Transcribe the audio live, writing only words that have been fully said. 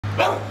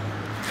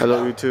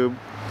Hello YouTube,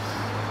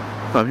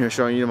 I'm here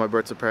showing you my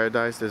birds of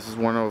paradise. This is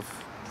one of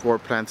 4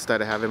 plants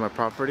that I have in my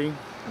property.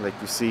 Like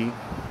you see,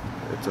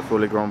 it's a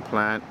fully grown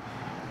plant.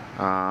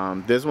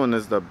 This one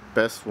is the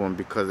best one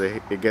because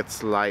it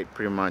gets light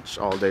pretty much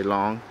all day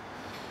long.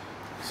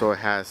 So it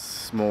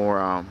has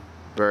more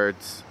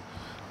birds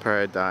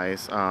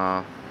paradise.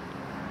 So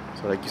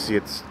like you see,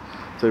 it's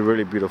a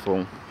really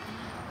beautiful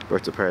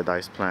birds of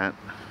paradise plant.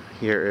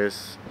 Here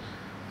is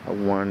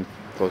one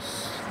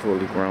close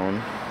fully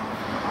grown.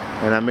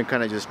 And I've been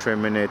kind of just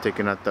trimming it,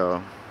 taking out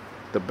the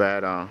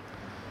bad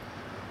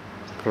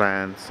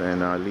plants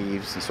and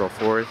leaves and so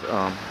forth.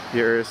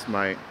 Here is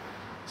my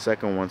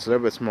second one. It's a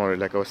little bit smaller.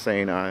 Like I was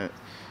saying,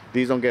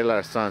 these don't get a lot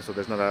of sun, so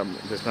there's not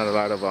a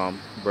lot of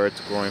birds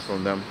growing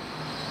from them.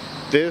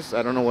 This,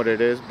 I don't know what it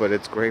is, but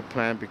it's a great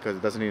plant because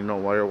it doesn't need no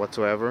water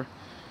whatsoever.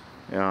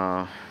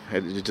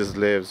 It just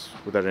lives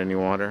without any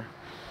water.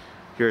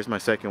 Here's my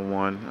second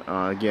one.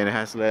 Again, it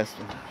has less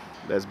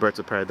birds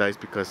of paradise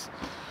because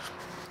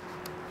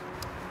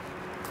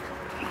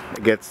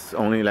it gets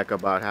only like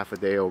about half a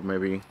day or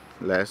maybe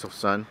less of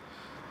sun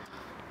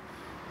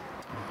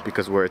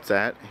because where it's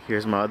at.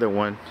 Here's my other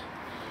one,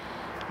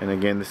 and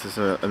again this is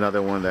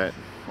another one that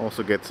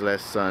also gets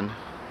less sun.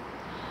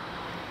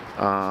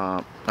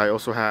 I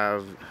also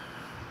have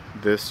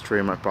this tree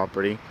in my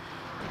property.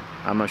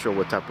 I'm not sure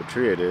what type of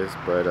tree it is,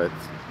 but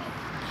it's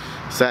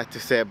sad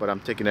to say, but I'm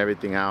taking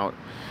everything out.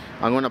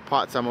 I'm going to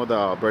pot some of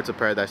the birds of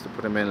paradise to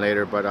put them in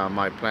later, but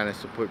my plan is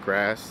to put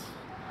grass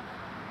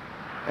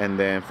and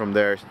then from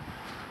there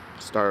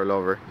start all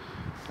over.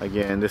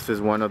 Again, this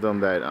is one of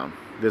them that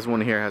this one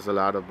here has a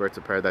lot of birds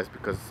of paradise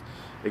because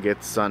it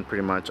gets sun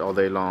pretty much all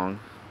day long.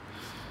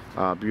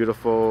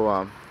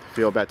 Beautiful.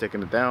 Feel bad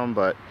taking it down,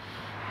 but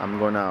I'm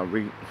gonna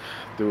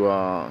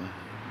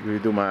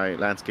redo my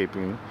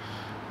landscaping,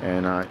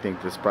 and I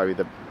think this is probably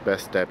the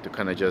best step, to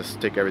kind of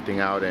just take everything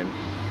out and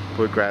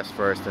put grass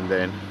first and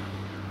then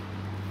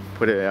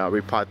put it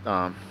repot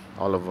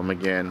all of them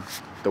again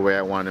the way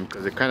I want them,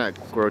 because they kind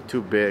of grow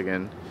too big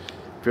and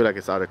feel like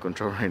it's out of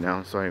control right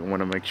now. So I want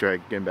to make sure I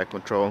get back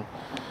control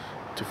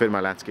to fit my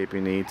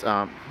landscaping needs.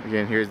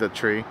 Again, here's the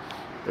tree.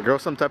 It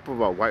grows some type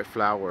of a white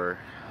flower,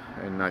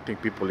 and I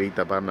think people eat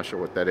that, but I'm not sure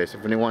what that is.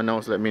 If anyone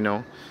knows, let me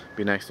know.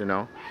 Be nice to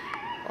know.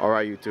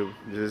 Alright YouTube,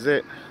 this is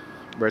it.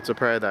 Birds of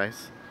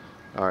paradise.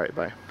 Alright,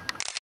 bye.